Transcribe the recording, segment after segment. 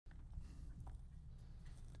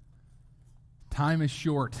Time is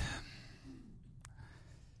short.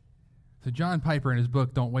 So John Piper in his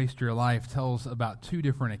book, Don't Waste Your Life, tells about two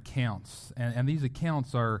different accounts. And these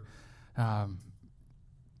accounts are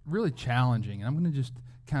really challenging. And I'm going to just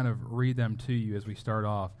kind of read them to you as we start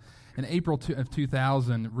off. In April of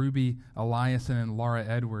 2000, Ruby Eliason and Laura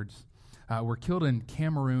Edwards were killed in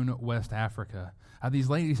Cameroon, West Africa. These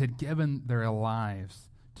ladies had given their lives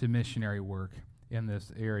to missionary work in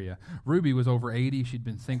this area. Ruby was over 80. She'd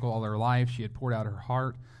been single all her life. She had poured out her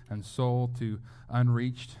heart and soul to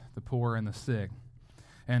unreached, the poor, and the sick.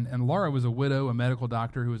 And Laura was a widow, a medical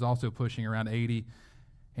doctor who was also pushing around 80,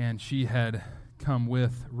 and she had come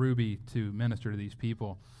with Ruby to minister to these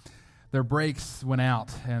people. Their brakes went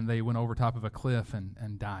out, and they went over top of a cliff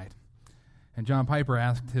and died. And John Piper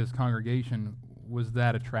asked his congregation, was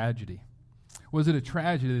that a tragedy? Was it a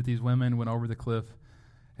tragedy that these women went over the cliff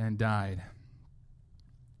and died?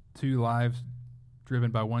 Two lives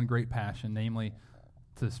driven by one great passion, namely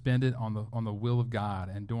to spend it on the will of God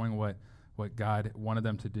and doing what God wanted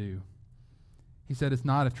them to do. He said it's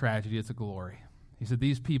not a tragedy, it's a glory. He said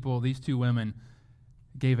these people, these two women,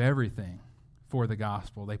 gave everything for the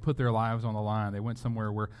gospel. They put their lives on the line. They went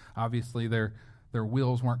somewhere where obviously their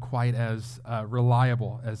wills weren't quite as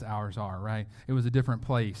reliable as ours are, right? It was a different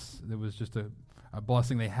place. It was just a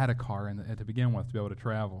blessing they had a car to begin with to be able to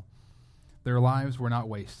travel. Their lives were not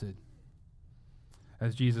wasted.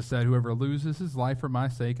 As Jesus said, whoever loses his life for my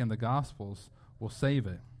sake and the gospel's will save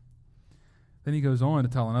it. Then he goes on to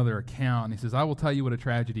tell another account, and he says, I will tell you what a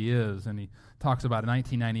tragedy is. And he talks about a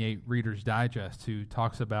 1998 Reader's Digest who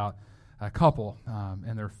talks about a couple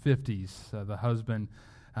in their 50s, the husband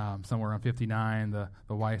somewhere around 59,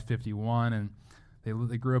 the wife 51, and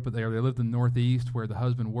they grew up there. They lived in the Northeast where the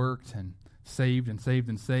husband worked and saved and saved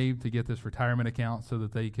and saved to get this retirement account so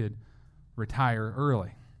that they could retire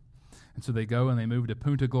early. And so they go and they move to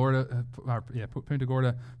Punta Gorda,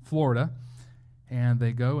 Florida, and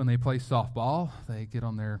they go and they play softball. They get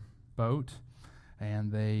on their boat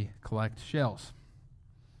and they collect shells.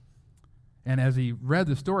 And as he read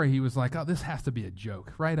the story, he was like, "Oh, this has to be a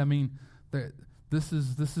joke, right? I mean, this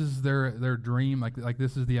is their dream. Like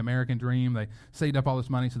this is the American dream. They saved up all this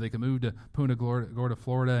money so they could move to Punta Gorda,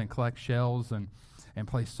 Florida, and collect shells and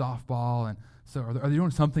play softball. And so, are they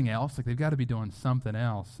doing something else? Like they've got to be doing something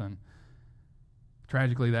else." And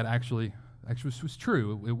tragically, that actually was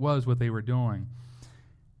true. It was what they were doing.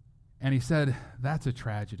 And he said, "That's a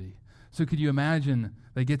tragedy." So, could you imagine?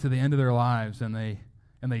 They get to the end of their lives and they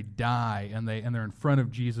die and they're in front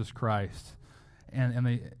of Jesus Christ, and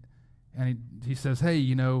he says, "Hey,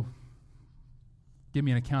 give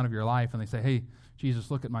me an account of your life." And they say, "Hey, Jesus,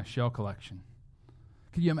 look at my shell collection."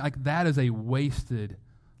 Could you imagine? Like, that is a wasted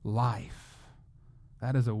life.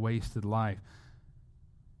 That is a wasted life.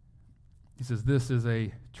 He says this is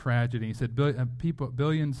a tragedy. He said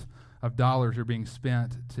billions of dollars are being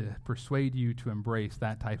spent to persuade you to embrace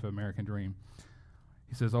that type of American dream.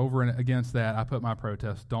 He says, over and against that, I put my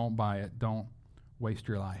protest. Don't buy it. Don't waste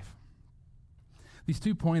your life. These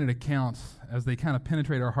two pointed accounts, as they kind of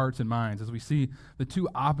penetrate our hearts and minds, as we see the two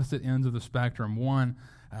opposite ends of the spectrum. One,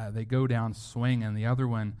 they go down swinging. The other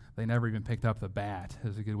one, they never even picked up the bat,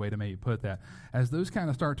 is a good way to maybe put that. As those kind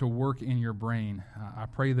of start to work in your brain, I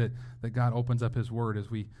pray that God opens up his word as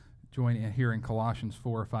we join in here in Colossians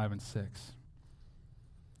 4, 5, and 6.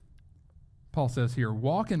 Paul says here,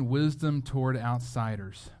 walk in wisdom toward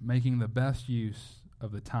outsiders, making the best use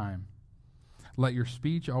of the time. Let your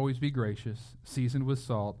speech always be gracious, seasoned with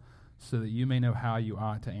salt, so that you may know how you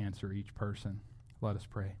ought to answer each person. Let us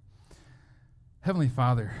pray. Heavenly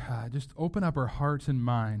Father, just open up our hearts and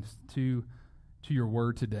minds to your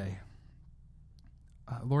word today.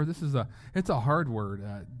 Lord, it's a hard word.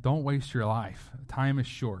 Don't waste your life. Time is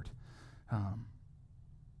short.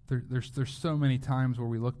 There's so many times where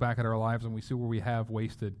we look back at our lives and we see where we have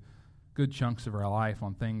wasted good chunks of our life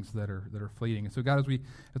on things that are fleeting. And so, God,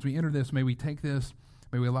 as we enter this, may we take this,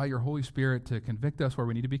 may we allow your Holy Spirit to convict us where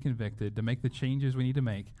we need to be convicted, to make the changes we need to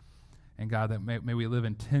make, and God, that may we live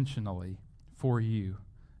intentionally for you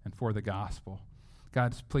and for the gospel.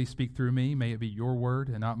 God, please speak through me. May it be your word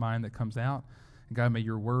and not mine that comes out. And God, may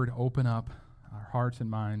your word open up our hearts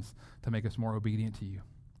and minds to make us more obedient to you.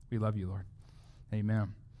 We love you, Lord.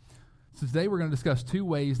 Amen. So today we're going to discuss two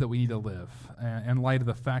ways that we need to live in light of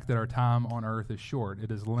the fact that our time on earth is short.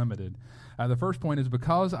 It is limited. The first point is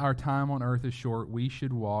because our time on earth is short, we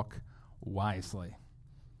should walk wisely.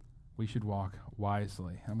 We should walk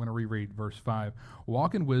wisely. I'm going to reread verse 5.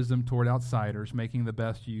 Walk in wisdom toward outsiders, making the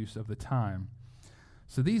best use of the time.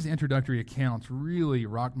 So these introductory accounts really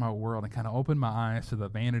rocked my world and kind of opened my eyes to the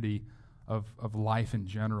vanity of life in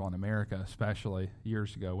general in America, especially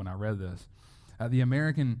years ago when I read this. The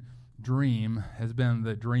American dream has been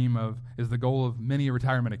is the goal of many a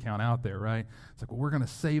retirement account out there, right? It's like, well, we're going to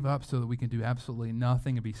save up so that we can do absolutely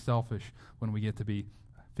nothing and be selfish when we get to be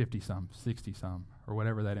 50-some, 60-some, or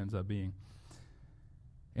whatever that ends up being.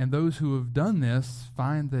 And those who have done this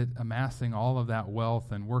find that amassing all of that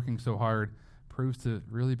wealth and working so hard proves to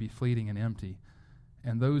really be fleeting and empty.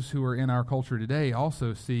 And those who are in our culture today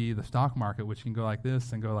also see the stock market, which can go like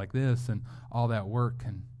this and go like this, and all that work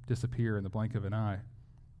can disappear in the blink of an eye.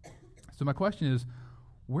 So my question is,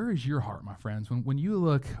 where is your heart, my friends? When you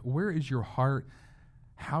look, where is your heart?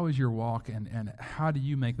 How is your walk? And how do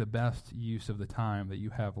you make the best use of the time that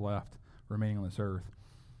you have left remaining on this earth?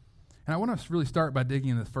 And I want to really start by digging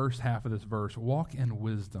in the first half of this verse, walk in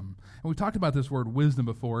wisdom. And we talked about this word wisdom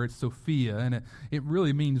before. It's Sophia, and it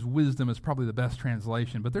really means wisdom is probably the best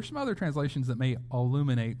translation. But there's some other translations that may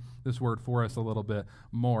illuminate this word for us a little bit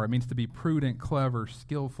more. It means to be prudent, clever,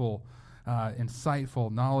 skillful,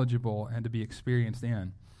 insightful, knowledgeable, and to be experienced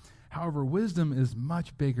in. However, wisdom is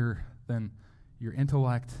much bigger than your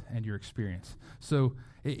intellect and your experience. So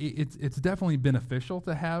it's definitely beneficial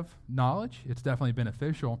to have knowledge. It's definitely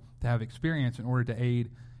beneficial to have experience in order to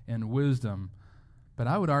aid in wisdom. But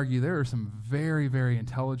I would argue there are some very, very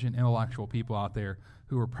intelligent, intellectual people out there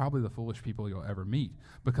who are probably the foolish people you'll ever meet.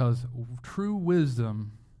 Because true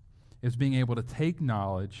wisdom is being able to take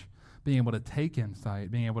knowledge, being able to take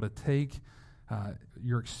insight, being able to take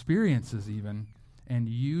your experiences even, and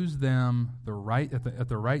use them at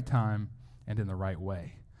the right time and in the right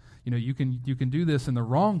way. You know, you can do this at the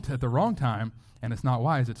wrong time, and it's not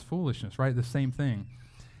wise. It's foolishness, right? The same thing.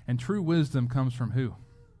 And true wisdom comes from who?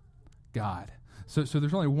 God. So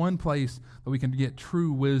there's only one place that we can get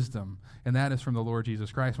true wisdom, and that is from the Lord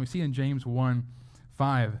Jesus Christ. And we see in James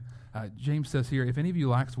 1:5, James says here, if any of you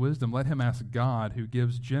lacks wisdom, let him ask God, who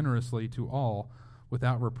gives generously to all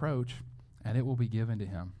without reproach, and it will be given to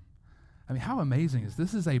him. I mean, how amazing is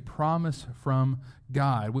this? This is a promise from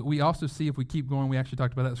God. We also see, if we keep going, we actually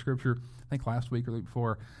talked about that in Scripture, I think last week or the week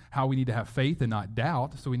before, how we need to have faith and not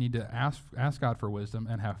doubt. So we need to ask God for wisdom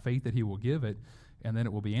and have faith that he will give it, and then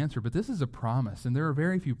it will be answered. But this is a promise, and there are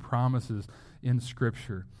very few promises in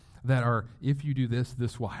Scripture that are, if you do this,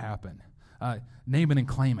 this will happen. Name it and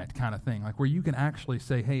claim it kind of thing, like where you can actually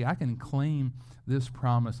say, hey, I can claim this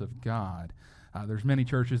promise of God. There's many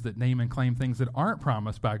churches that name and claim things that aren't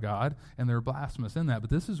promised by God, and they're blasphemous in that. But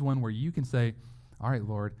this is one where you can say, all right,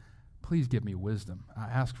 Lord, please give me wisdom. I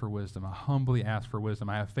ask for wisdom. I humbly ask for wisdom.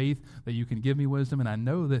 I have faith that you can give me wisdom, and I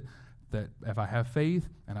know that if I have faith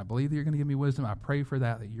and I believe that you're going to give me wisdom, I pray for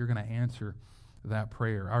that you're going to answer that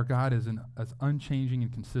prayer. Our God is an unchanging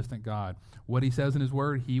and consistent God. What he says in his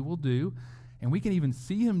word, he will do. And we can even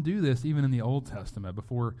see him do this even in the Old Testament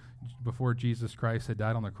before Jesus Christ had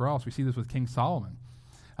died on the cross. We see this with King Solomon.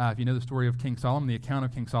 If you know the story of King Solomon, the account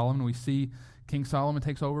of King Solomon, we see King Solomon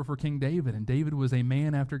takes over for King David. And David was a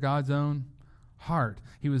man after God's own heart.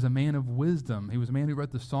 He was a man of wisdom. He was a man who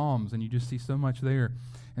wrote the Psalms, and you just see so much there.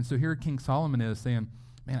 And so here King Solomon is saying,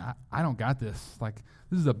 man, I don't got this. Like,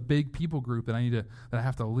 this is a big people group that I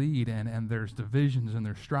have to lead, and there's divisions and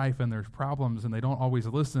there's strife and there's problems, and they don't always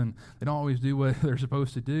listen. They don't always do what they're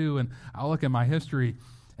supposed to do. And I look at my history,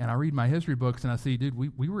 and I read my history books, and I see, dude,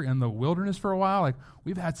 we were in the wilderness for a while. Like,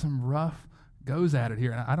 we've had some rough goes at it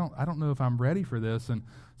here, and I don't know if I'm ready for this. And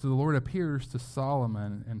so the Lord appears to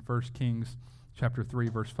Solomon in 1 Kings chapter 3,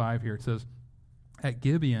 verse 5 here. It says, at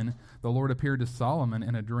Gibeon, the Lord appeared to Solomon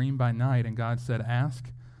in a dream by night, and God said,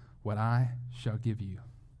 ask what I shall give you.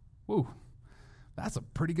 Whoa, that's a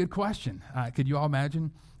pretty good question. Could you all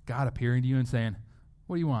imagine God appearing to you and saying,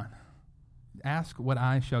 what do you want? Ask what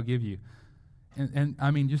I shall give you. And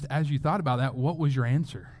I mean, just as you thought about that, what was your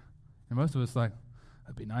answer? And most of us like,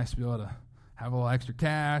 it'd be nice to be able to have a little extra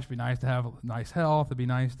cash, it'd be nice to have nice health, it'd be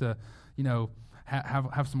nice to,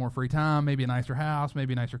 have some more free time, maybe a nicer house,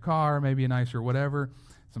 maybe a nicer car, maybe a nicer whatever,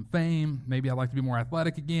 some fame, maybe I'd like to be more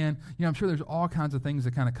athletic again. I'm sure there's all kinds of things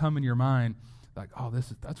that kind of come in your mind, like, oh,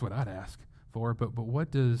 that's what I'd ask for. But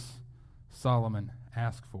what does Solomon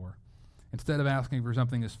ask for? Instead of asking for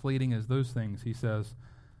something as fleeting as those things, he says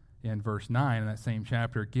in verse 9 in that same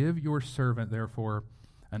chapter, give your servant, therefore,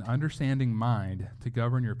 an understanding mind to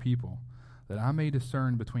govern your people, that I may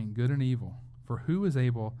discern between good and evil. For who is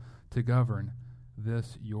able to govern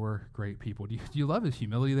this your great people? Do you love his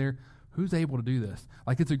humility there? Who's able to do this?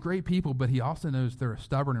 Like, it's a great people, but he also knows they're a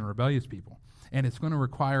stubborn and rebellious people. And it's going to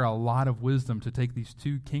require a lot of wisdom to take these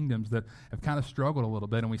two kingdoms that have kind of struggled a little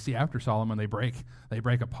bit. And we see after Solomon, they break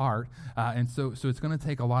apart. And so it's going to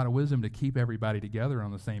take a lot of wisdom to keep everybody together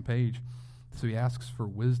on the same page. So he asks for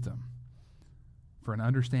wisdom. for an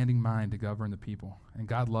understanding mind to govern the people. And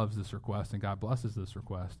God loves this request, and God blesses this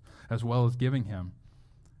request, as well as giving him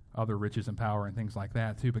other riches and power and things like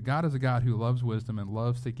that too. But God is a God who loves wisdom and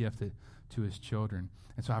loves to gift it to his children.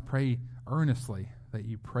 And so I pray earnestly that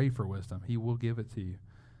you pray for wisdom. He will give it to you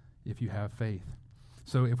if you have faith.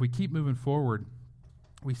 So if we keep moving forward,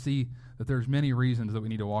 we see that there's many reasons that we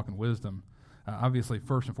need to walk in wisdom. Obviously,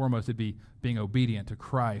 first and foremost, it'd be being obedient to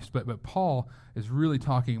Christ. But Paul is really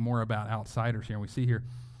talking more about outsiders here. And we see here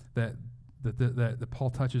that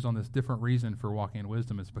Paul touches on this different reason for walking in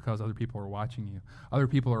wisdom. It's because other people are watching you. Other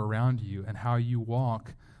people are around you. And how you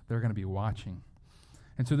walk, they're going to be watching.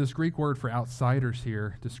 And so this Greek word for outsiders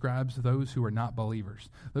here describes those who are not believers,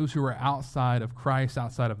 those who are outside of Christ,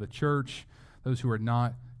 outside of the church, those who are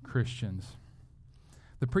not Christians.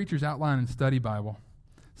 The Preacher's Outline and Study Bible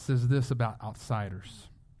says this about outsiders.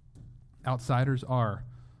 Outsiders are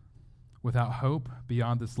without hope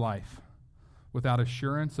beyond this life, without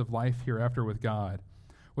assurance of life hereafter with God,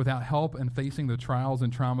 without help in facing the trials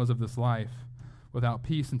and traumas of this life, without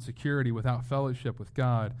peace and security, without fellowship with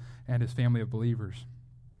God and his family of believers,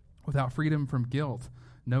 without freedom from guilt,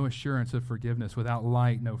 no assurance of forgiveness, without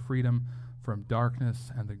light, no freedom from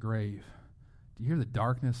darkness and the grave. Do you hear the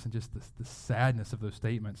darkness and just the sadness of those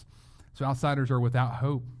statements? So outsiders are without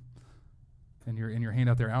hope. And in your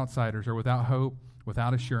handout there, outsiders are without hope,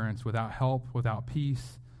 without assurance, without help, without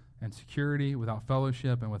peace and security, without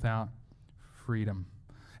fellowship, and without freedom.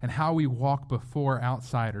 And how we walk before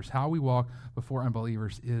outsiders, how we walk before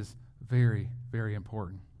unbelievers is very, very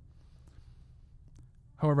important.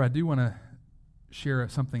 However, I do want to share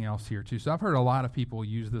something else here too. So I've heard a lot of people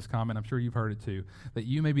use this comment, I'm sure you've heard it too, that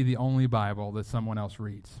you may be the only Bible that someone else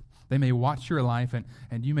reads. They may watch your life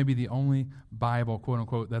and you may be the only Bible, quote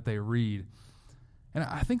unquote, that they read. And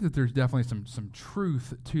I think that there's definitely some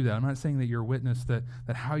truth to that. I'm not saying that your witness, that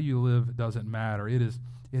how you live doesn't matter. It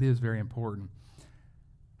is very important.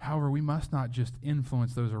 However, we must not just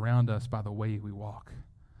influence those around us by the way we walk.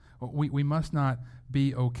 We must not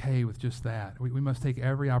be okay with just that. We must take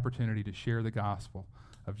every opportunity to share the gospel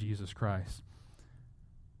of Jesus Christ.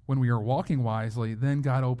 When we are walking wisely, then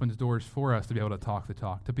God opens doors for us to be able to talk the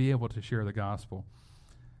talk, to be able to share the gospel.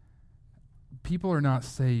 People are not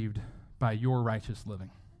saved by your righteous living.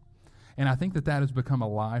 And I think that has become a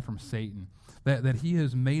lie from Satan, that he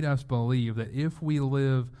has made us believe that if we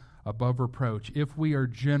live above reproach, if we are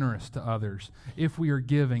generous to others, if we are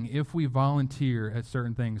giving, if we volunteer at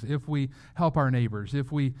certain things, if we help our neighbors,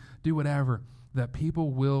 if we do whatever, that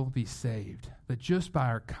people will be saved. That just by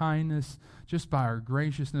our kindness, just by our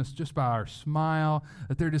graciousness, just by our smile,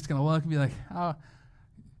 that they're just going to look and be like, oh,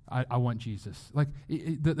 I want Jesus. Like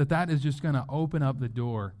that is just going to open up the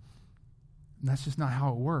door. And that's just not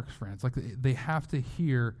how it works, friends. Like they have to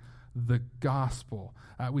hear the gospel.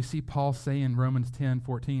 We see Paul say in Romans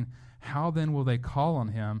 10:14, how then will they call on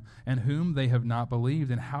him and whom they have not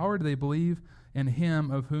believed? And how are they believe in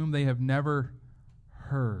him of whom they have never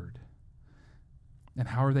heard? And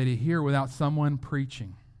how are they to hear without someone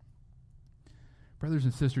preaching? Brothers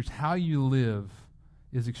and sisters, how you live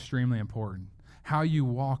is extremely important. How you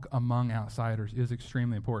walk among outsiders is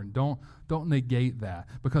extremely important. Don't negate that.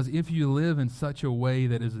 Because if you live in such a way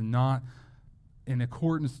that is not in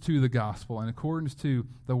accordance to the gospel, in accordance to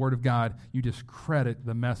the Word of God, you discredit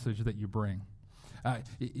the message that you bring.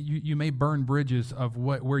 You may burn bridges of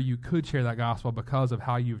where you could share that gospel because of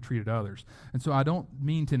how you've treated others. And so I don't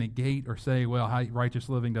mean to negate or say, well, how righteous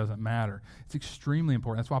living doesn't matter. It's extremely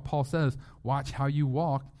important. That's why Paul says, watch how you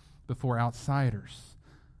walk before outsiders.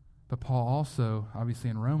 But Paul also, obviously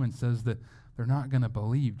in Romans, says that they're not going to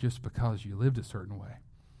believe just because you lived a certain way.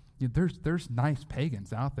 There's nice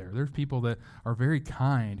pagans out there. There's people that are very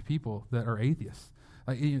kind, people that are atheists.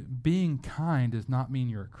 Being kind does not mean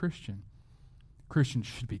you're a Christian. Christians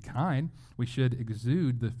should be kind. We should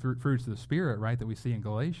exude the fruits of the Spirit, right, that we see in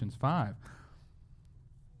Galatians 5.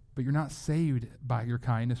 But you're not saved by your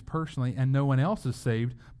kindness personally, and no one else is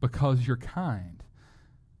saved because you're kind.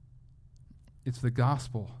 It's the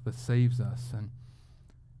gospel that saves us, and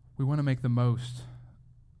we want to make the most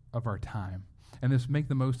of our time. And this make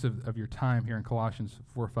the most of your time here in Colossians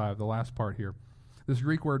 4:5, the last part here. This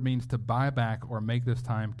Greek word means to buy back or make this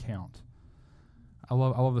time count. I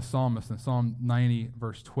love the psalmist in Psalm 90,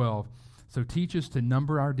 verse 12. So teach us to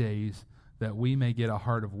number our days that we may get a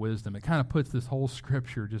heart of wisdom. It kind of puts this whole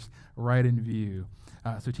scripture just right in view.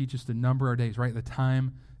 So teach us to number our days, right? The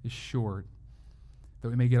time is short, that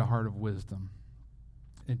we may get a heart of wisdom.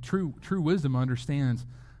 And true wisdom understands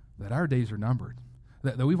that our days are numbered.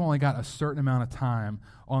 that we've only got a certain amount of time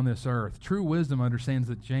on this earth. True wisdom understands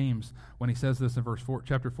that James, when he says this in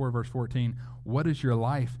chapter 4, verse 14, what is your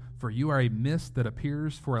life? For you are a mist that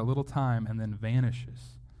appears for a little time and then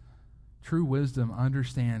vanishes. True wisdom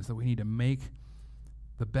understands that we need to make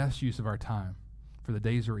the best use of our time, for the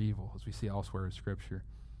days are evil, as we see elsewhere in Scripture.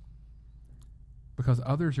 Because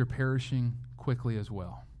others are perishing quickly as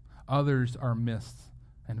well. Others are mists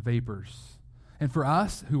and vapors. And for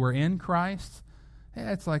us who are in Christ,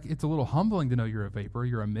 it's a little humbling to know you're a vapor,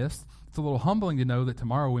 you're a mist. It's a little humbling to know that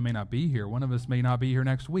tomorrow we may not be here. One of us may not be here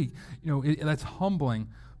next week. That's humbling.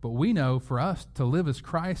 But we know for us to live as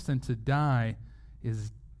Christ and to die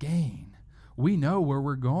is gain. We know where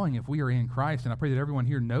we're going if we are in Christ. And I pray that everyone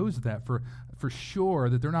here knows that for sure,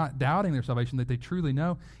 that they're not doubting their salvation, that they truly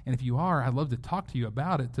know. And if you are, I'd love to talk to you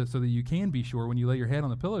about it so that you can be sure when you lay your head on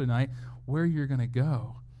the pillow tonight where you're going to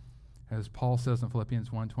go. As Paul says in Philippians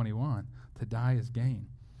 1:21, to die is gain.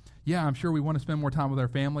 Yeah, I'm sure we want to spend more time with our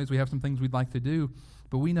families. We have some things we'd like to do.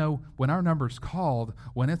 But we know when our number's called,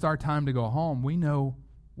 when it's our time to go home, we know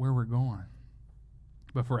where we're going.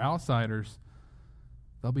 But for outsiders,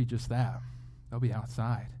 they'll be just that. They'll be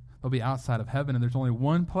outside. They'll be outside of heaven. And there's only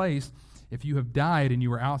one place, if you have died and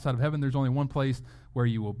you are outside of heaven, there's only one place where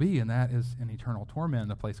you will be, and that is in eternal torment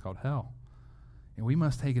in a place called hell. And we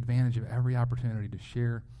must take advantage of every opportunity to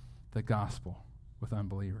share the gospel with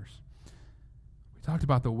unbelievers. We talked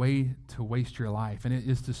about the way to waste your life, and it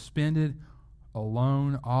is to spend it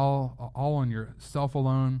alone, all on yourself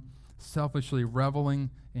alone, selfishly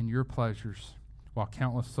reveling in your pleasures, while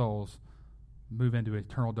countless souls move into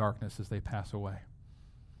eternal darkness as they pass away.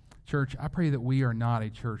 Church, I pray that we are not a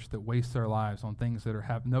church that wastes our lives on things that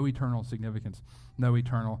have no eternal significance, no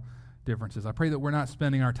eternal differences. I pray that we're not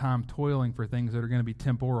spending our time toiling for things that are going to be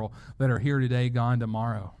temporal, that are here today, gone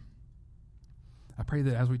tomorrow. I pray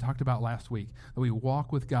that, as we talked about last week, that we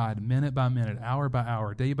walk with God minute by minute, hour by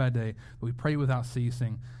hour, day by day, that we pray without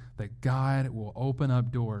ceasing, that God will open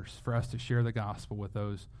up doors for us to share the gospel with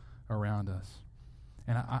those around us.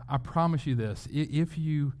 And I promise you this, if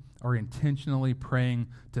you are intentionally praying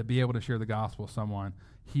to be able to share the gospel with someone,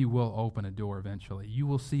 he will open a door eventually. You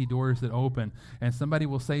will see doors that open, and somebody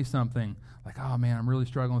will say something like, oh man, I'm really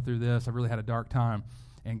struggling through this. I really had a dark time.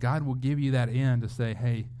 And God will give you that in to say,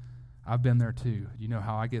 hey, I've been there too. You know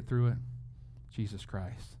how I get through it? Jesus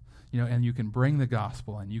Christ. And you can bring the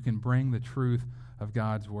gospel, and you can bring the truth of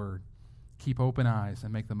God's word. Keep open eyes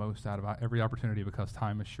and make the most out of every opportunity, because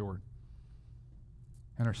time is short.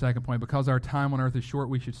 And our second point, because our time on earth is short,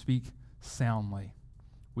 we should speak soundly.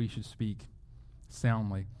 We should speak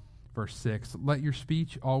soundly. Verse 6, let your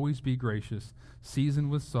speech always be gracious,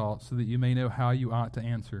 seasoned with salt, so that you may know how you ought to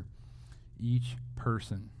answer each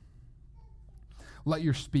person. Let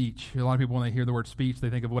your speech, a lot of people, when they hear the word speech,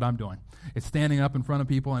 they think of what I'm doing. It's standing up in front of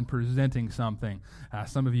people and presenting something.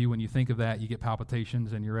 Some of you, when you think of that, you get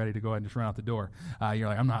palpitations and you're ready to go ahead and just run out the door. You're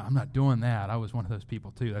like, I'm not doing that. I was one of those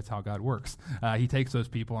people too. That's how God works. He takes those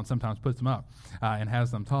people and sometimes puts them up and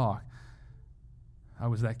has them talk. I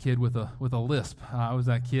was that kid with a lisp. I was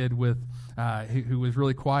that kid who was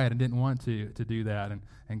really quiet and didn't want to do that.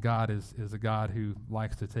 And God is a God who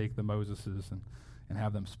likes to take the Moseses and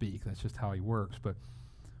have them speak. That's just how he works. But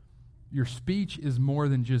your speech is more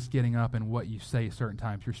than just getting up and what you say certain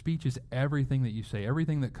times. Your speech is everything that you say,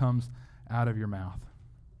 everything that comes out of your mouth.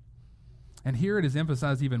 And here it is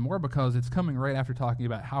emphasized even more because it's coming right after talking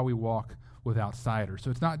about how we walk with outsiders. So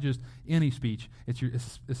it's not just any speech, it's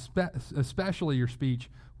especially your speech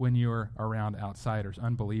when you're around outsiders,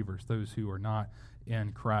 unbelievers, those who are not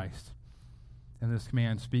in Christ. And this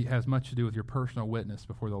command has much to do with your personal witness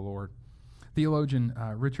before the Lord. Theologian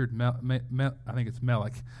Richard I think it's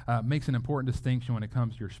Mellick makes an important distinction when it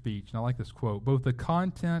comes to your speech. And I like this quote: both the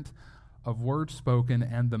content of words spoken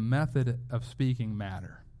and the method of speaking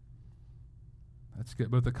matter. That's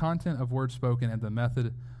good. Both the content of words spoken and the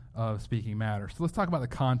method of speaking matter. So let's talk about the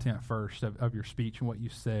content first of your speech and what you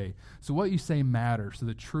say. So what you say matters. So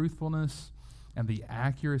the truthfulness and the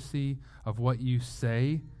accuracy of what you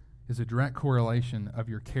say is a direct correlation of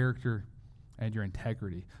your character and your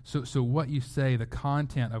integrity. So what you say, the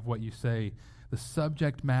content of what you say, the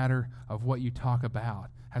subject matter of what you talk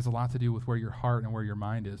about has a lot to do with where your heart and where your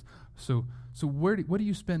mind is. So what do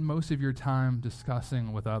you spend most of your time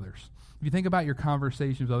discussing with others? If you think about your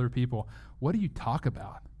conversations with other people, what do you talk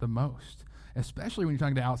about the most? Especially when you're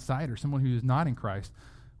talking to outsiders, someone who is not in Christ,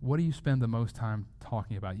 what do you spend the most time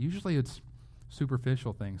talking about? Usually it's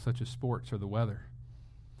superficial things such as sports or the weather.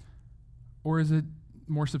 Or is it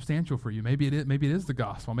more substantial for you? Maybe it is the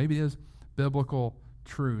gospel. Maybe it is biblical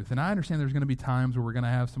truth. And I understand there's going to be times where we're going to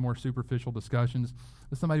have some more superficial discussions,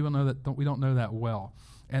 but somebody will know that we don't know that well.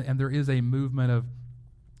 And there is a movement of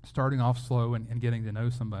starting off slow and getting to know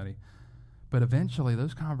somebody. But eventually,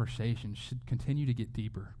 those conversations should continue to get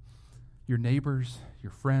deeper. Your neighbors,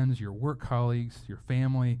 your friends, your work colleagues, your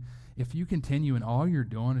family, if you continue and all you're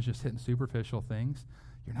doing is just hitting superficial things,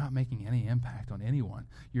 you're not making any impact on anyone.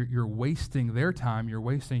 You're wasting their time, you're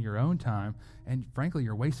wasting your own time, and frankly,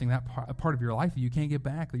 you're wasting that part of your life that you can't get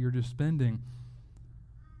back, that you're just spending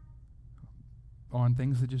on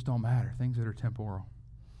things that just don't matter, things that are temporal.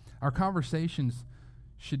 Our conversations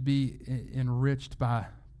should be enriched by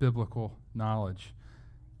biblical knowledge.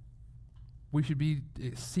 We should be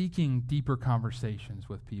seeking deeper conversations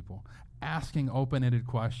with people, asking open-ended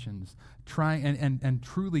questions, trying and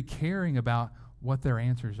truly caring about what their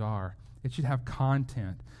answers are. It should have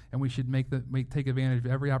content, and we should take advantage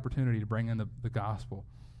of every opportunity to bring in the gospel.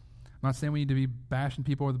 I'm not saying we need to be bashing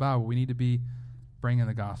people with the Bible. We need to be bringing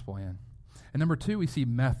the gospel in. And number 2, we see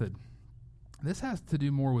method. This has to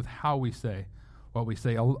do more with how we say what we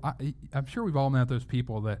say. I'm sure we've all met those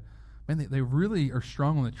people that, man, they really are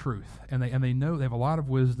strong on the truth, and they know they have a lot of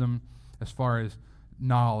wisdom as far as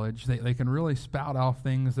knowledge. They can really spout off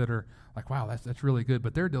things that are like, wow, that's really good.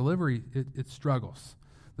 But their delivery, it struggles.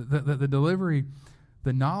 The delivery,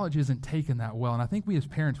 the knowledge isn't taken that well. And I think we as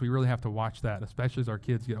parents, we really have to watch that, especially as our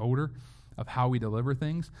kids get older, of how we deliver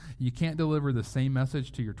things. You can't deliver the same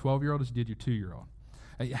message to your 12-year-old as you did your 2-year-old.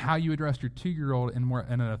 How you address your 2-year-old in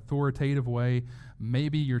an authoritative way,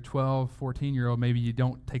 maybe your 12, 14-year-old, maybe you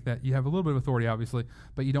don't take that. You have a little bit of authority, obviously,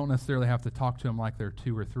 but you don't necessarily have to talk to them like they're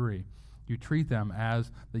 2 or 3. You treat them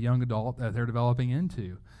as the young adult that they're developing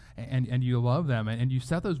into, and you love them, and you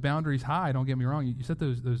set those boundaries high. Don't get me wrong. You set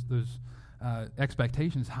those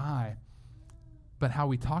expectations high, but how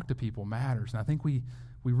we talk to people matters. And I think we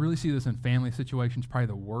really see this in family situations, probably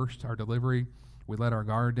the worst, our delivery. We let our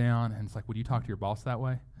guard down, and it's like, would you talk to your boss that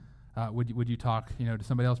way? Would you talk, to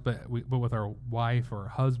somebody else, but with our wife or our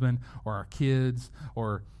husband or our kids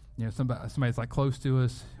or somebody's like close to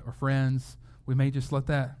us or friends? We may just let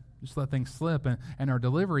things slip, and our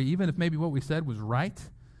delivery, even if maybe what we said was right,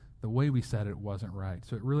 the way we said it wasn't right.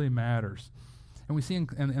 So it really matters. And we see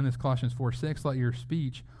in this Colossians 4:6, let your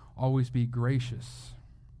speech always be gracious.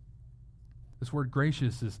 This word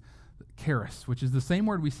gracious is charis, which is the same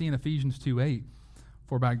word we see in Ephesians 2:8.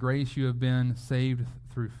 For by grace you have been saved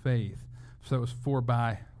through faith. So it was for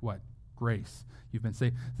by what? Grace. You've been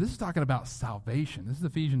saved. This is talking about salvation. This is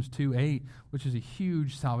Ephesians 2:8, which is a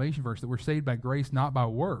huge salvation verse, that we're saved by grace, not by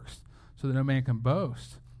works, so that no man can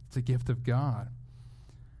boast. It's a gift of God.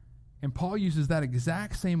 And Paul uses that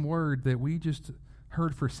exact same word that we just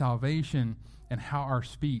heard for salvation and how our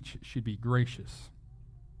speech should be gracious.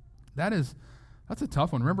 That's a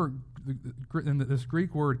tough one. Remember, this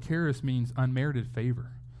Greek word charis means unmerited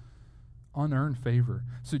favor, unearned favor.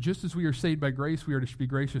 So just as we are saved by grace, we are to be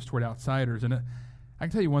gracious toward outsiders. And I can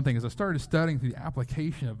tell you one thing, as I started studying through the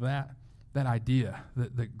application of that idea,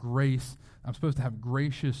 that grace, I'm supposed to have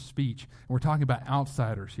gracious speech. And we're talking about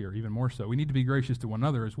outsiders here, even more so. We need to be gracious to one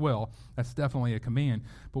another as well. That's definitely a command.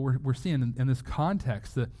 But we're seeing in this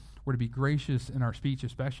context that we're to be gracious in our speech,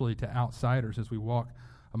 especially to outsiders as we walk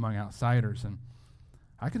among outsiders. And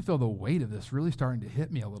I could feel the weight of this really starting to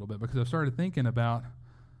hit me a little bit, because I started thinking about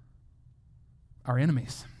our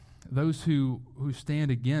enemies, those who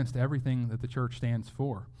stand against everything that the church stands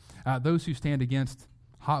for, those who stand against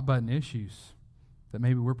hot-button issues that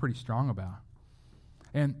maybe we're pretty strong about.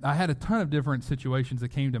 And I had a ton of different situations that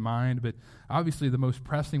came to mind, but obviously the most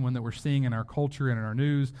pressing one that we're seeing in our culture and in our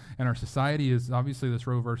news and our society is obviously this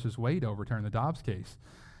Roe versus Wade overturn, the Dobbs case.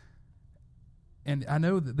 And I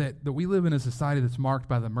know that we live in a society that's marked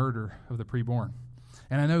by the murder of the preborn.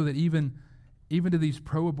 And I know that even to these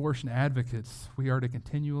pro-abortion advocates, we are to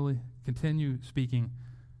continue speaking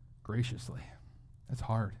graciously. That's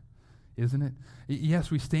hard, isn't it? Yes,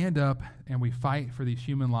 we stand up and we fight for these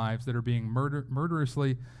human lives that are being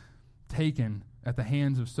murderously taken at the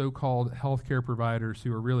hands of so-called healthcare providers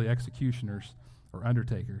who are really executioners or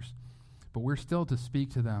undertakers. But we're still to speak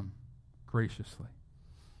to them graciously.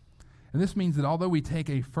 And this means that although we take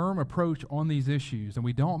a firm approach on these issues and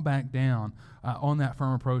we don't back down on that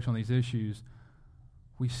firm approach on these issues,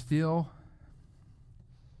 we still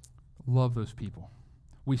love those people.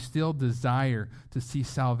 We still desire to see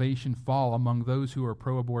salvation fall among those who are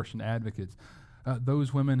pro-abortion advocates,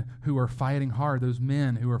 those women who are fighting hard, those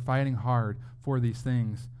men who are fighting hard for these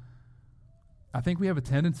things. I think we have a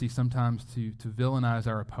tendency sometimes to villainize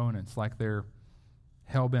our opponents like they're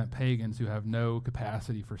hell-bent pagans who have no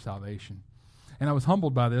capacity for salvation. And I was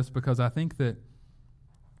humbled by this because I think that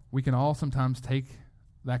we can all sometimes take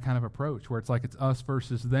that kind of approach where it's like it's us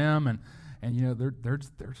versus them, and they're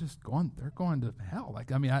just going to hell.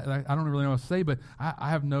 Like, I mean, I don't really know what to say, but I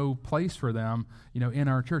have no place for them, in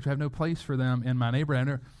our church. I have no place for them in my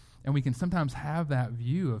neighborhood, and we can sometimes have that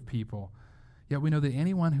view of people. Yet we know that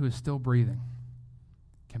anyone who is still breathing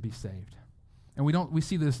can be saved, and we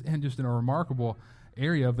see this in a remarkable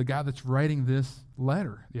area of the guy that's writing this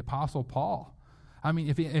letter, the Apostle Paul. I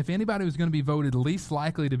mean, if anybody was going to be voted least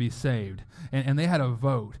likely to be saved, and they had a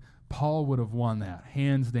vote, Paul would have won that,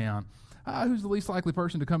 hands down. Who's the least likely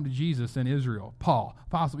person to come to Jesus in Israel? Paul.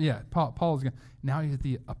 Paul is going. Now he's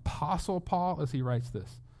the Apostle Paul as he writes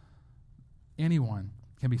this. Anyone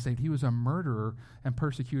can be saved. He was a murderer and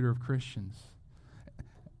persecutor of Christians.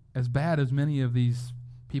 As bad as many of these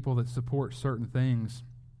people that support certain things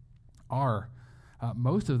are,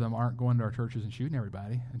 most of them aren't going to our churches and shooting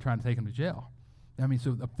everybody and trying to take them to jail. I mean,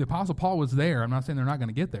 so the Apostle Paul was there. I'm not saying they're not going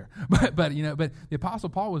to get there, but the Apostle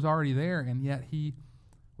Paul was already there, and yet he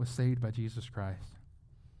was saved by Jesus Christ.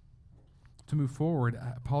 To move forward,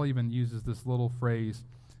 Paul even uses this little phrase,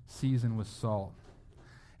 seasoned with salt.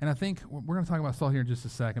 And I think we're going to talk about salt here in just a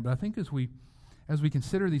second, but I think as we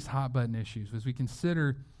consider these hot button issues, as we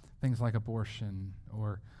consider things like abortion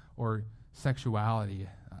or sexuality,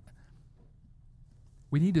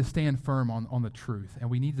 we need to stand firm on the truth, and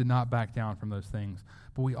we need to not back down from those things.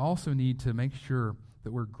 But we also need to make sure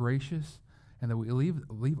that we're gracious and that we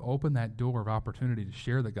leave open that door of opportunity to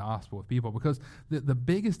share the gospel with people. Because the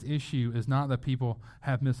biggest issue is not that people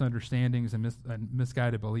have misunderstandings and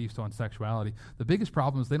misguided beliefs on sexuality. The biggest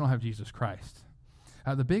problem is they don't have Jesus Christ.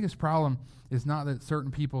 The biggest problem is not that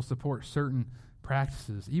certain people support certain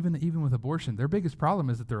practices, even with abortion. Their biggest problem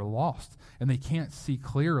is that they're lost and they can't see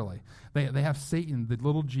clearly. They have Satan, the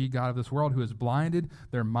little g god of this world, who has blinded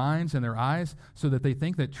their minds and their eyes so that they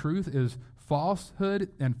think that truth is falsehood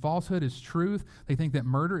and falsehood is truth. They think that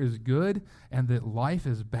murder is good and that life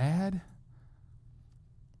is bad.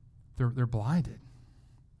 They're blinded.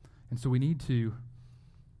 And so we need to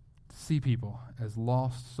see people as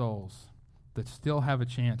lost souls that still have a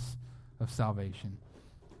chance of salvation.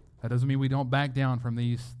 That doesn't mean we don't back down from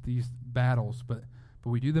these battles, but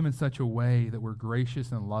we do them in such a way that we're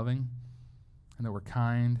gracious and loving, and that we're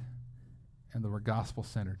kind, and that we're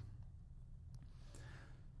gospel-centered.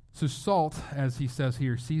 So salt, as he says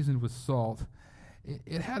here, seasoned with salt,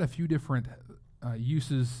 it had a few different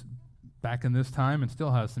uses back in this time and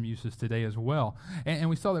still has some uses today as well. And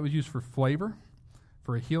we saw that it was used for flavor,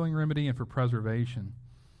 for a healing remedy, and for preservation.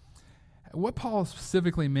 What Paul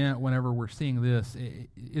specifically meant whenever we're seeing this, it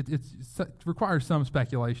requires some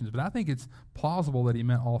speculations, but I think it's plausible that he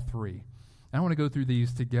meant all three. And I want to go through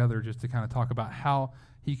these together just to kind of talk about how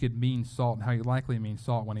he could mean salt and how he likely means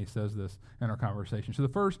salt when he says this in our conversation. So the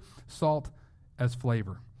first, salt as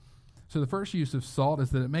flavor. So the first use of salt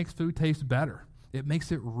is that it makes food taste better. It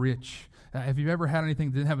makes it rich. If you've ever had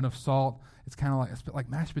anything that didn't have enough salt, it's kind of like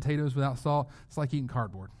mashed potatoes without salt. It's like eating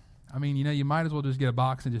cardboard. I mean, you might as well just get a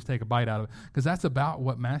box and just take a bite out of it, because that's about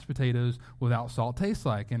what mashed potatoes without salt tastes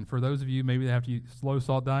like. And for those of you maybe that have to eat slow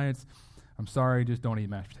salt diets, I'm sorry, just don't eat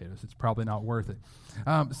mashed potatoes. It's probably not worth it.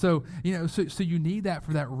 So you need that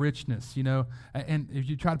for that richness, And if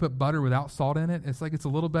you try to put butter without salt in it, it's like it's a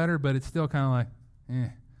little better, but it's still kind of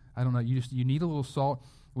like, I don't know. You need a little salt,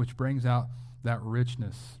 which brings out that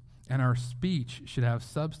richness. And our speech should have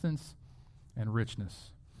substance and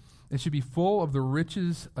richness. It should be full of the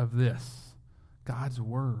riches of this, God's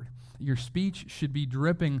word. Your speech should be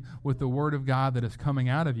dripping with the word of God that is coming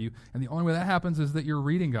out of you. And the only way that happens is that you're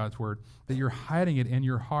reading God's word, that you're hiding it in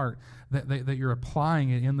your heart, that you're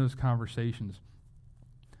applying it in those conversations.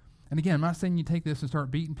 And again, I'm not saying you take this and start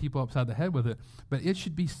beating people upside the head with it, but it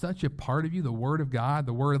should be such a part of you, the word of God,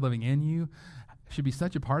 the word living in you, should be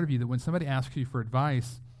such a part of you that when somebody asks you for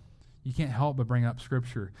advice, you can't help but bring up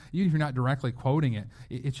Scripture. Even if you're not directly quoting it,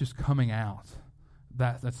 it's just coming out.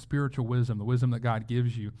 That spiritual wisdom, the wisdom that God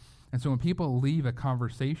gives you. And so when people leave a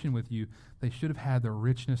conversation with you, they should have had the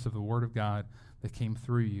richness of the Word of God that came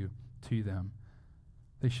through you to them.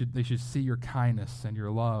 They should see your kindness and your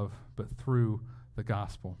love, but through the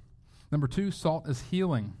gospel. Number 2, salt is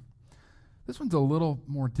healing. This one's a little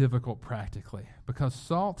more difficult practically, because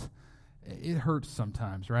salt, it hurts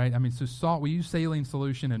sometimes, right? I mean, so salt, we use saline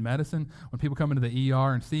solution in medicine. When people come into the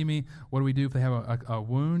ER and see me, what do we do if they have a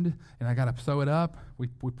wound and I got to sew it up? We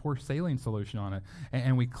pour saline solution on it,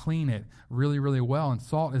 and we clean it really, really well. And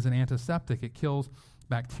salt is an antiseptic. It kills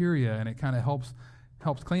bacteria, and it kind of helps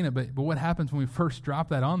clean it. But what happens when we first drop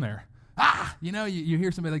that on there? You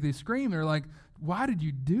hear somebody like they scream. They're like, why did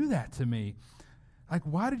you do that to me? Like,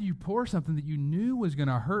 why did you pour something that you knew was going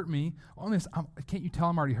to hurt me on this? Can't you tell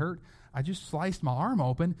I'm already hurt? I just sliced my arm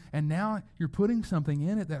open, and now you're putting something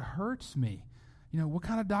in it that hurts me. What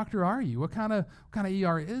kind of doctor are you? What kind of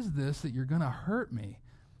ER is this that you're going to hurt me?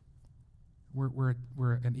 We're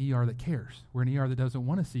an ER that cares. We're an ER that doesn't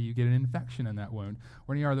want to see you get an infection in that wound.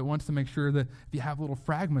 We're an ER that wants to make sure that if you have little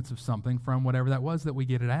fragments of something from whatever that was, that we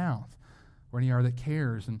get it out. We're an ER that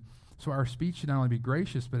cares. And so our speech should not only be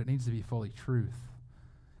gracious, but it needs to be fully truth.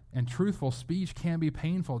 And truthful speech can be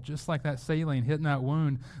painful, just like that saline hitting that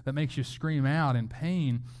wound that makes you scream out in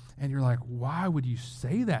pain. And you're like, why would you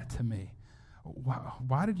say that to me?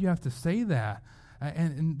 Why did you have to say that?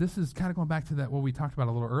 And this is kind of going back to that what we talked about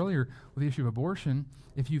a little earlier with the issue of abortion.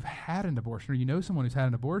 If you've had an abortion or you know someone who's had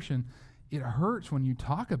an abortion, it hurts when you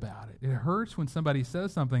talk about it. It hurts when somebody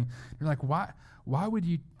says something. You're like, why would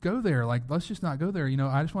you go there? Like, let's just not go there.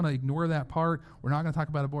 I just want to ignore that part. We're not going to talk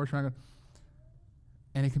about abortion.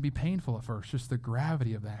 And it can be painful at first. Just the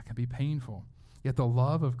gravity of that can be painful. Yet the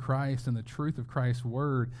love of Christ and the truth of Christ's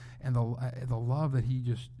word and the love that he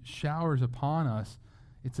just showers upon us,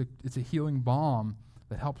 it's a healing balm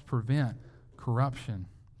that helps prevent corruption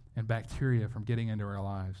and bacteria from getting into our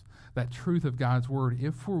lives. That truth of God's word,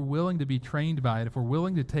 if we're willing to be trained by it, if we're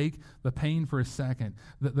willing to take the pain for a second,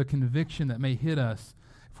 the conviction that may hit us,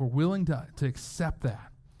 if we're willing to accept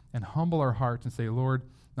that and humble our hearts and say, Lord,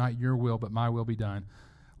 not your will, but my will be done.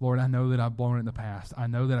 Lord, I know that I've blown it in the past. I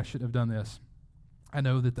know that I shouldn't have done this. I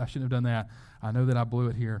know that I shouldn't have done that. I know that I blew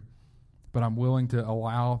it here. But I'm willing to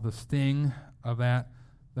allow the sting of that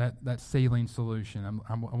saline solution.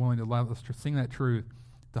 I'm willing to allow us to sing that truth,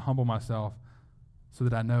 to humble myself so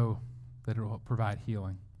that I know that it will provide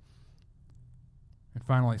healing. And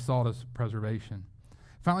finally, salt is preservation.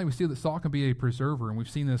 Finally, we see that salt can be a preserver, and we've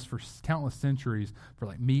seen this for countless centuries for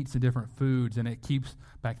like meats and different foods, and it keeps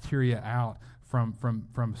bacteria out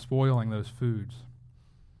from spoiling those foods.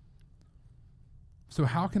 So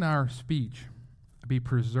how can our speech be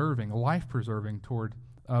preserving, life-preserving toward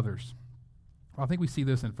others? Well, I think we see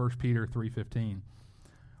this in 1 Peter 3:15.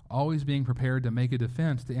 Always being prepared to make a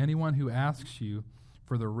defense to anyone who asks you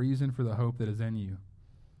for the reason for the hope that is in you,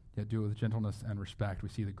 yet do it with gentleness and respect. We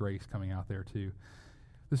see the grace coming out there too.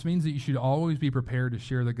 This means that you should always be prepared to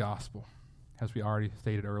share the gospel, as we already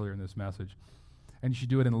stated earlier in this message. And you should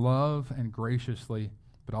do it in love and graciously,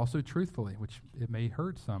 but also truthfully, which it may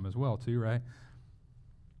hurt some as well too, right?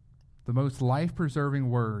 The most life-preserving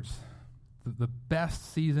words, the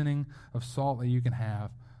best seasoning of salt that you can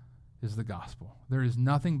have is the gospel. There is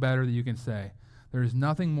nothing better that you can say. There is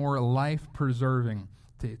nothing more life-preserving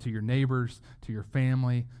to your neighbors, to your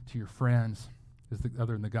family, to your friends,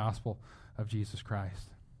 other than the gospel of Jesus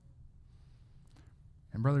Christ.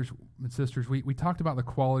 And brothers and sisters, we talked about the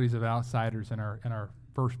qualities of outsiders in our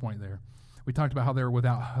first point there. We talked about how they're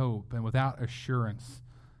without hope and without assurance.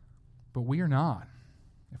 But we are not.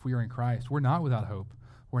 If we are in Christ, we're not without hope.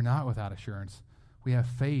 We're not without assurance. We have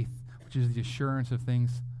faith, which is the assurance of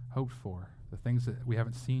things hoped for, the things that we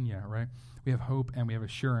haven't seen yet, right? We have hope and we have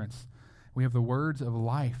assurance. We have the words of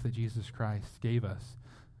life that Jesus Christ gave us.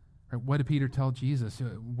 Right? What did Peter tell Jesus?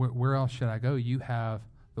 Where else should I go? You have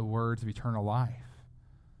the words of eternal life.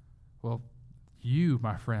 Well, you,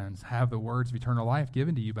 my friends, have the words of eternal life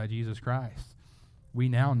given to you by Jesus Christ. We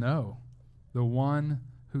now know the one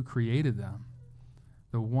who created them,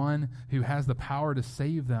 the one who has the power to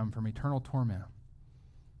save them from eternal torment.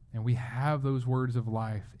 And we have those words of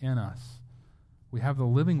life in us. We have the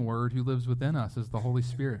living word who lives within us as the Holy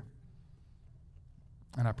Spirit.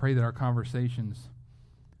 And I pray that our conversations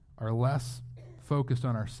are less focused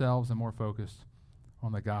on ourselves and more focused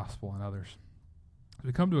on the gospel and others. As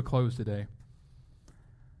we come to a close today,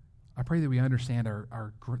 I pray that we understand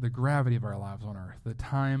the gravity of our lives on earth. The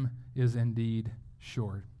time is indeed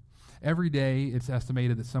short. Every day, it's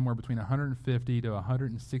estimated that somewhere between 150 to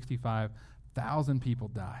 165,000 people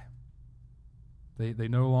die. They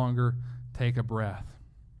no longer take a breath.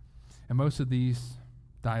 And most of these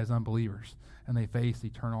die as unbelievers, and they face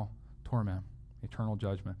eternal torment, eternal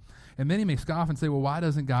judgment. And many may scoff and say, well, why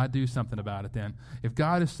doesn't God do something about it then? If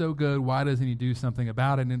God is so good, why doesn't he do something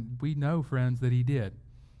about it? And we know, friends, that he did.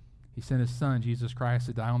 He sent his son, Jesus Christ,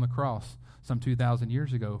 to die on the cross some 2,000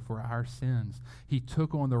 years ago for our sins. He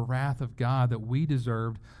took on the wrath of God that we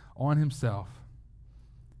deserved on himself.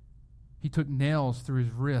 He took nails through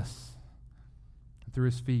his wrists and through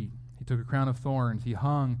his feet. He took a crown of thorns. He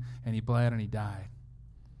hung and he bled and he died.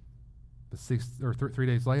 But 3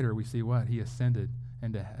 days later, we see what? He ascended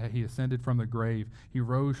from the grave. He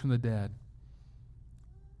rose from the dead.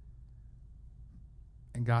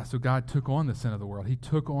 And God took on the sin of the world. He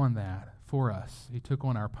took on that for us. He took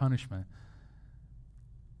on our punishment.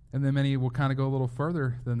 And then many will kind of go a little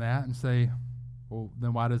further than that and say, well,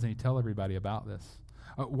 then why doesn't he tell everybody about this?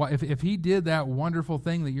 If he did that wonderful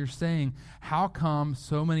thing that you're saying, how come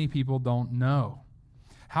so many people don't know?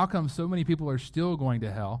 How come so many people are still going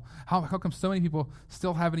to hell? How come so many people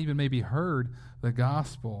still haven't even maybe heard the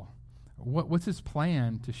gospel? What's his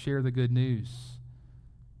plan to share the good news?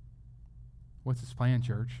 What's his plan,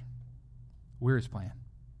 church? We're his plan.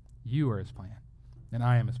 You are his plan. And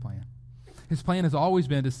I am his plan. His plan has always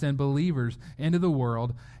been to send believers into the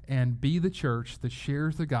world and be the church that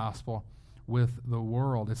shares the gospel with the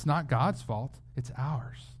world. It's not God's fault. It's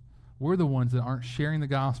ours. We're the ones that aren't sharing the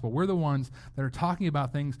gospel. We're the ones that are talking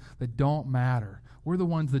about things that don't matter. We're the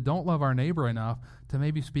ones that don't love our neighbor enough to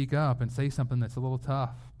maybe speak up and say something that's a little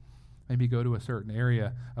tough. Maybe go to a certain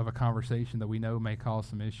area of a conversation that we know may cause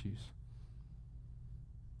some issues.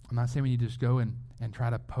 I'm not saying we need to just go and try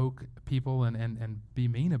to poke people and be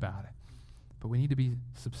mean about it. But we need to be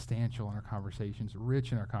substantial in our conversations,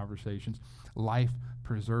 rich in our conversations,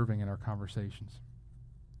 life-preserving in our conversations.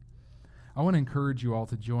 I want to encourage you all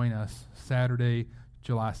to join us Saturday,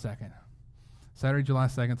 July 2nd. Saturday, July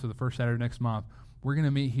 2nd, so the first Saturday next month, we're going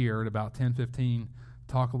to meet here at about 10:15,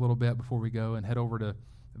 talk a little bit before we go, and head over to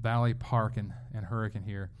Valley Park and Hurricane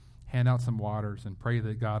here, hand out some waters, and pray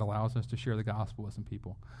that God allows us to share the gospel with some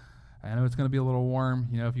people. I know it's going to be a little warm.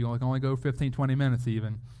 If you can only go 15, 20 minutes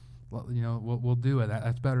even, we'll do it.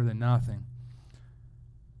 That's better than nothing.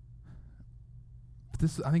 But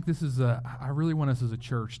I think this is I really want us as a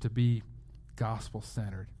church to be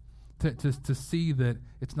gospel-centered, to see that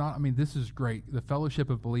it's not, this is great. The fellowship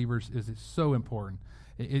of believers is so important.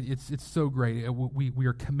 It's so great. We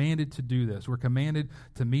are commanded to do this. We're commanded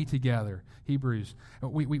to meet together. Hebrews,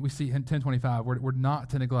 we see in 10:25, we're not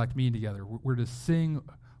to neglect meeting together. We're to sing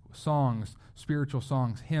songs, spiritual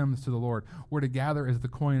songs, hymns to the Lord. We're to gather as the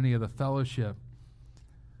koinonia of the fellowship.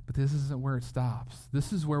 But this isn't where it stops.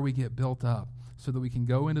 This is where we get built up so that we can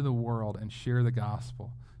go into the world and share the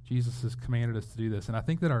gospel. Jesus has commanded us to do this. And I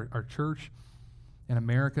think that our church in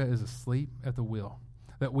America is asleep at the wheel,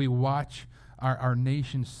 that we watch our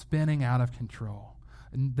nation spinning out of control.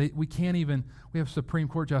 And we have Supreme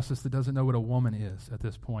Court justice that doesn't know what a woman is at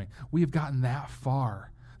this point. We have gotten that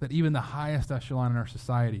far that even the highest echelon in our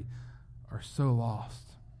society are so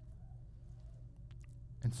lost.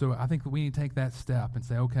 And so I think that we need to take that step and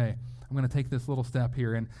say, okay, I'm going to take this little step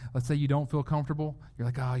here. And let's say you don't feel comfortable. You're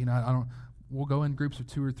like, I don't. We'll go in groups of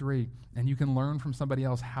 2 or 3, and you can learn from somebody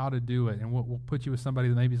else how to do it. And we'll put you with somebody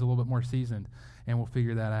that maybe is a little bit more seasoned, and we'll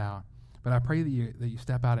figure that out. But I pray that you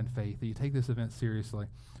step out in faith, that you take this event seriously,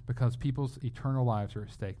 because people's eternal lives are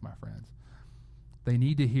at stake, my friends. They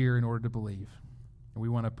need to hear in order to believe. And we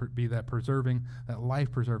want to be that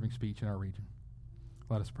life-preserving speech in our region.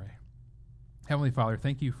 Let us pray. Heavenly Father,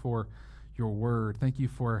 thank you for your word. Thank you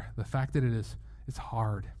for the fact that it's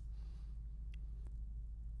hard.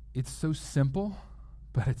 It's so simple,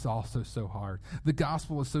 but it's also so hard. The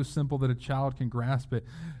gospel is so simple that a child can grasp it,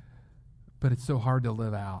 but it's so hard to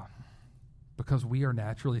live out because we are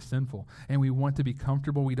naturally sinful, and we want to be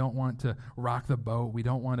comfortable. We don't want to rock the boat. We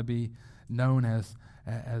don't want to be known as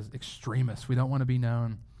extremists. We don't want to be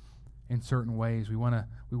known in certain ways. We want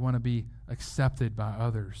to be accepted by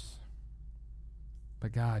others.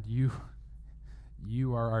 But God, you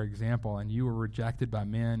are our example, and you were rejected by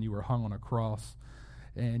men. You were hung on a cross,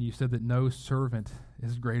 and you said that no servant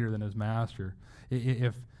is greater than his master.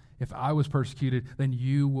 If I was persecuted, then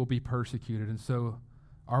you will be persecuted. And so,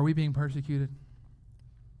 are we being persecuted?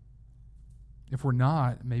 If we're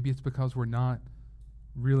not, maybe it's because we're not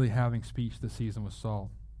really having speech this season with salt.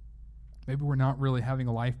 Maybe we're not really having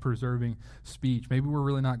a life-preserving speech. Maybe we're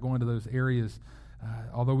really not going to those areas,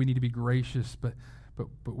 although we need to be gracious, but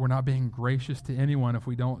we're not being gracious to anyone if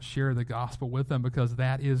we don't share the gospel with them, because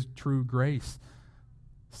that is true grace.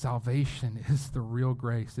 Salvation is the real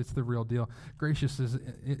grace. It's the real deal. Graciousness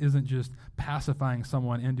isn't just pacifying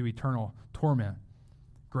someone into eternal torment.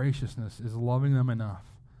 Graciousness is loving them enough.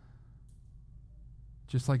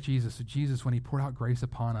 Just like Jesus. So Jesus, when he poured out grace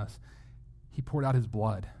upon us, he poured out his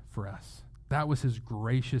blood for us. That was his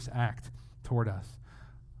gracious act toward us.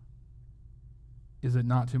 Is it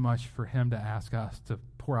not too much for him to ask us to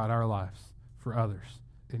pour out our lives for others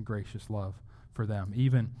in gracious love for them,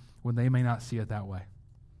 even when they may not see it that way?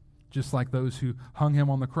 Just like those who hung him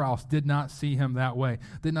on the cross did not see him that way,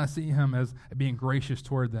 did not see him as being gracious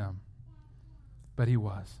toward them. But he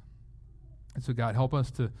was. And so, God, help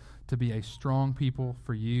us to be a strong people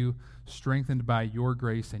for you, strengthened by your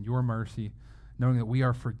grace and your mercy, knowing that we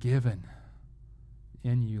are forgiven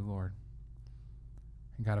in you, Lord.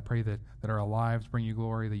 And God, I pray that our lives bring you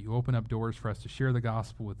glory, that you open up doors for us to share the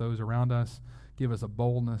gospel with those around us. Give us a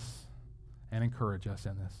boldness and encourage us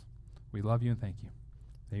in this. We love you and thank you.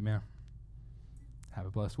 Amen. Have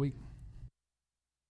a blessed week.